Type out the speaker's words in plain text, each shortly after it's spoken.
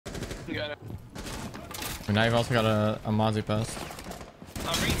Got it. And now you've also got a Mozzie pest.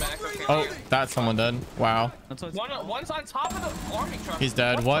 Okay, oh, that's someone dead. Wow. One's on top of the army truck. He's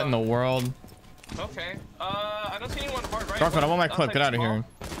dead. What in the world? Okay. I don't see anyone hard right. Garfield, I want my clip. Get out of here.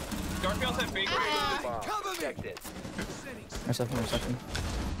 Garfield's at big Reception.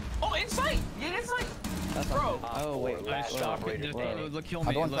 Oh, inside! Yeah, inside! Bro. Oh, wait. Look, kill me.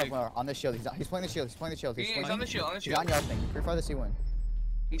 I'm going on the shield. He's playing the shield. He's playing the shield. He's on the shield. He's on your thing. Purify the C1.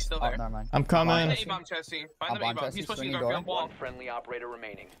 He's still there. Oh, never mind. I'm coming. Find the A-bomb, Chessie. Find the A-bomb. He's pushing Garfield. One friendly operator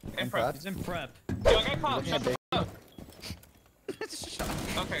remaining. In prep. He's in prep. Yo, I got caught. Shut the f up.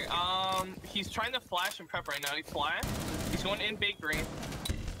 Okay, he's trying to flash and prep right now. He's flash. He's going in bakery.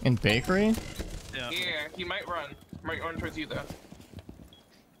 In bakery? Yeah, he might run. Might run towards you though.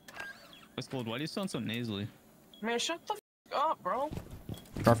 What's cold? Why do you sound so nasally? Man, shut the f up, bro.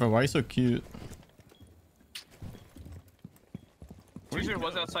 Garfield, why are you so cute? User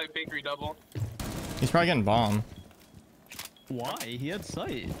was outside bakery double. He's probably getting bomb. Why? He had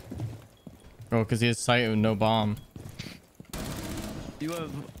sight. Bro, because he has sight with no bomb. You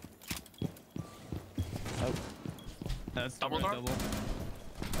have... Oh. That's double door? Double.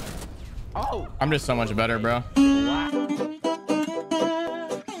 Oh! I'm just so much better, bro. Wow.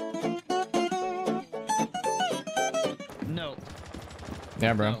 No.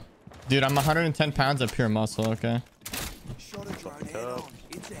 Yeah, bro. No. Dude, I'm 110 pounds of pure muscle, okay?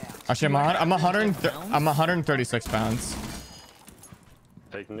 Actually, I'm 136 pounds.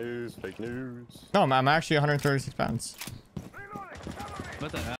 Fake news, fake news. No, I'm actually 136 pounds.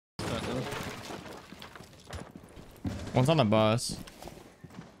 What the hell? One's on the bus.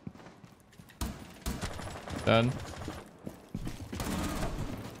 Dead.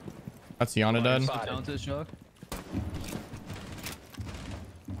 That's Yana dead. Down to the Shawk.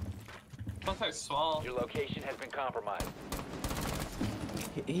 Sometimes small. Your location has been compromised.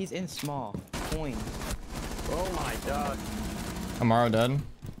 He's in small. Coin. Oh my god. Amaro dead.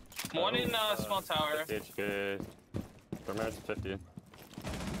 One in small tower. 50 HP. Primaris 50.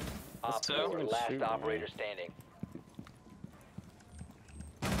 Op So? 4, last operator standing.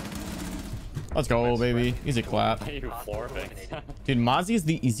 Let's go, baby. Easy clap. You floor fix. Dude, Mozzie is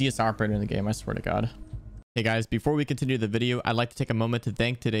the easiest operator in the game, I swear to God. Hey guys, before we continue the video, I'd like to take a moment to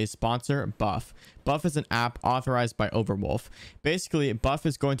thank today's sponsor, Buff. Buff is an app authorized by Overwolf. Basically, Buff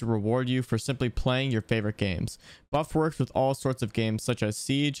is going to reward you for simply playing your favorite games. Buff works with all sorts of games such as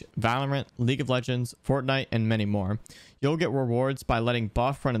Siege, Valorant, League of Legends, Fortnite, and many more. You'll get rewards by letting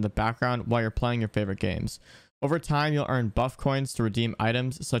Buff run in the background while you're playing your favorite games. Over time, you'll earn buff coins to redeem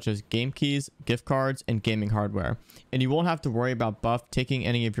items such as game keys, gift cards, and gaming hardware. And you won't have to worry about buff taking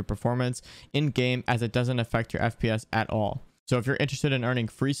any of your performance in-game, as it doesn't affect your FPS at all. So if you're interested in earning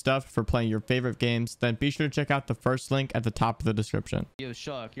free stuff for playing your favorite games, then be sure to check out the first link at the top of the description. Yo,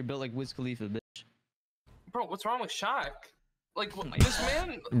 Shawk, you're built like Wiz Khalifa, bitch. Bro, what's wrong with Shawk? Like, this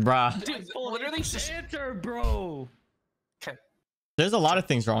man... Bruh. Dude, literally just... Enter, bro. Okay. There's a lot of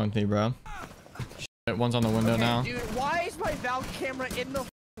things wrong with me, bro. Shit, one's on the window now. Dude, why is my Valve camera in the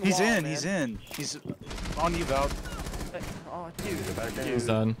He's wall, in, man? he's in. He's on you, Valve. Oh, dude. He's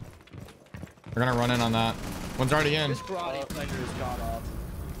dead. We're gonna run in on that. One's already in. This karate player is god off.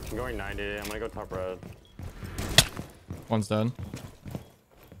 I'm going 90. I'm gonna go top red. One's dead.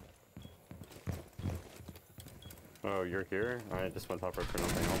 Oh, you're here? Alright, just went top red for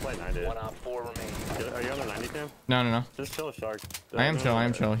nothing. I'll play 90. 1 op 4 remaining. Are you on the 90 cam? No. Just chill, Shark. I am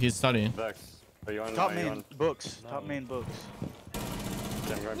chill. He's studying. Vex. Are you on? Top are you main on? books. Top main books.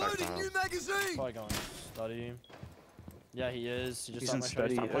 Yeah, I'm going back now. Probably going study. Yeah, he is. He just He's on in my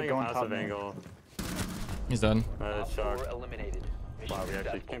study. I'm playing Going a top passive main. angle. He's dead. Op Shark. 4 eliminated. Mission Wow, we actually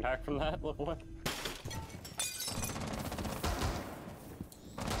successful. came back from that level 1. Op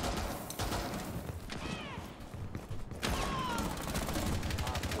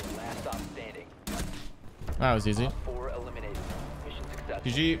 4 last stop standing. That was easy. Op 4 eliminated. Mission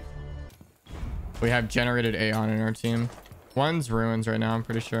successful. GG. We have generated Aeon in our team. One's ruins right now, I'm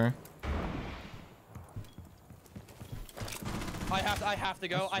pretty sure. I have to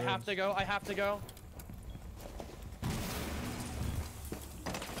go. I have to go.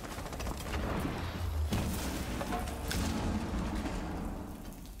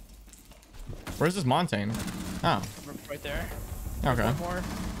 Where's this Montaigne? Oh, Right there. okay. One more.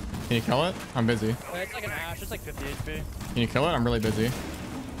 Can you kill it? I'm busy. It's like an ash. It's like 50 HP. Can you kill it? I'm really busy.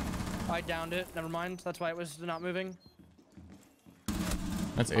 I downed it. Never mind. That's why it was not moving.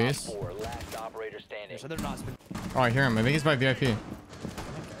 That's Op Ace. 4 last operator standing. So they're not spin. Oh, I hear him. I think he's by VIP. I think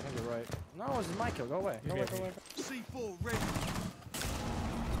you're right. No, this is my kill. Go away. Go away. C4 ready.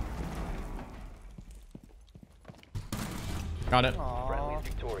 Got it. Aww. Friendly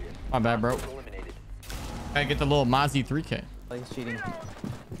victorious. My bad, bro. Hostiles eliminated. I get the little Mozzie 3K. Oh, he's cheating.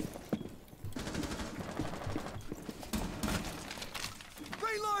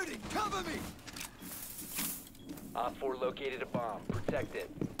 Reloading! Cover me! Op 4 located a bomb. Protect it.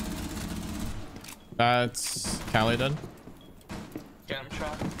 That's Callie dead. Get him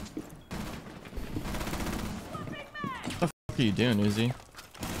shot. What the fuck are you doing, Uzi?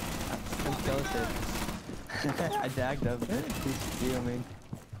 I'm skeleton. I dagged him. He's fuming.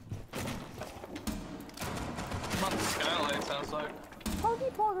 I'm on the skylight, sounds like.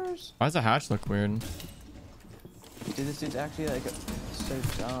 Why does the hatch look weird? Dude, this dude's actually like so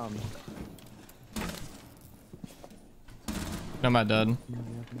dumb. No, I'm not dead.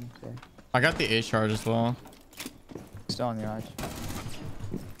 I got the A charge as well. Still on the arch.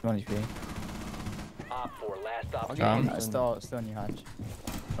 1 HP. Op 4 last op. Still on your hatch.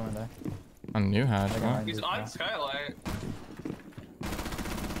 Someone there. On new hatch. Like, Huh? He's on skylight.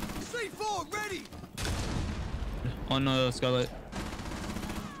 C4 ready! On skylight.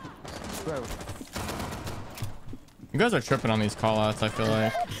 Bro. You guys are tripping on these callouts, I feel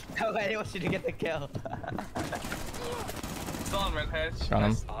like. No, I didn't want you to get the kill. Still on red hedge. Got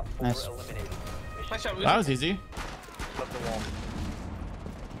him. Op 4 Nice. eliminated. Nice shot, That was easy. Flip the wall.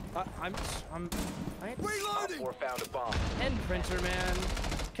 I Op 4 found a bomb. end printer, man.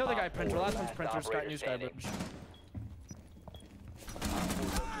 Kill the guy printer. Last one's Last printer. Scott operator new standing. skybridge. Op 4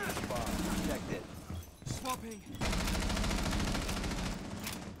 located a bomb. Protect it. Swapping.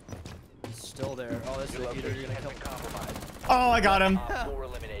 Still there. Oh, this is Your the heater. You're location gonna has kill. been compromised. Oh, I got him. Op 4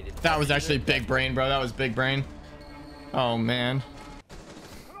 eliminated. That was actually big brain, bro. That was big brain. Oh, man.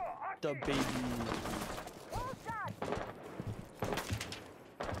 The baby.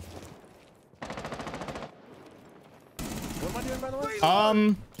 What am I doing, by the way?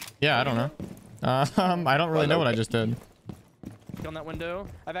 Yeah, I don't know. I don't really know what I just did. On that window.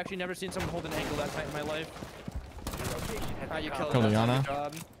 I've actually never seen someone hold an angle that tight in my life. Your location has been You killed Kill it. Liana. Good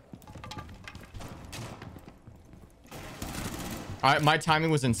job. My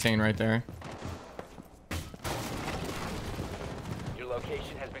timing was insane right there. Your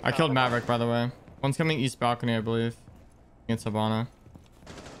location has been I killed Maverick, by the way. One's coming east balcony, I believe. Against Habana.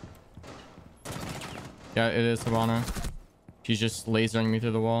 Yeah, it is Habana. She's just lasering me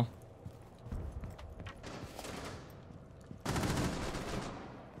through the wall.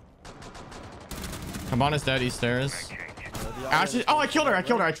 Habana's dead, east stairs. Ashley, oh, I killed her.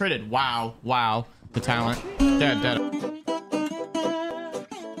 I traded. Wow. Wow. The talent. Dead.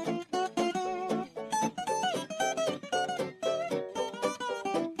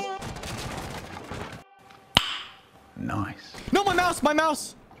 Nice. No, my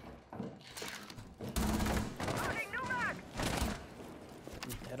mouse.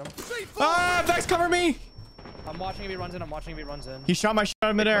 Hit him. Ah, Vex, cover me. I'm watching if he runs in. He shot my shot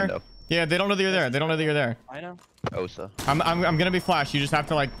in midair. window. Yeah, they don't know that you're there. I know. Osa. I'm gonna be flash. You just have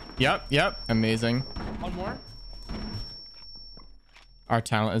to like, yep. Amazing. One more. Our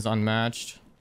talent is unmatched.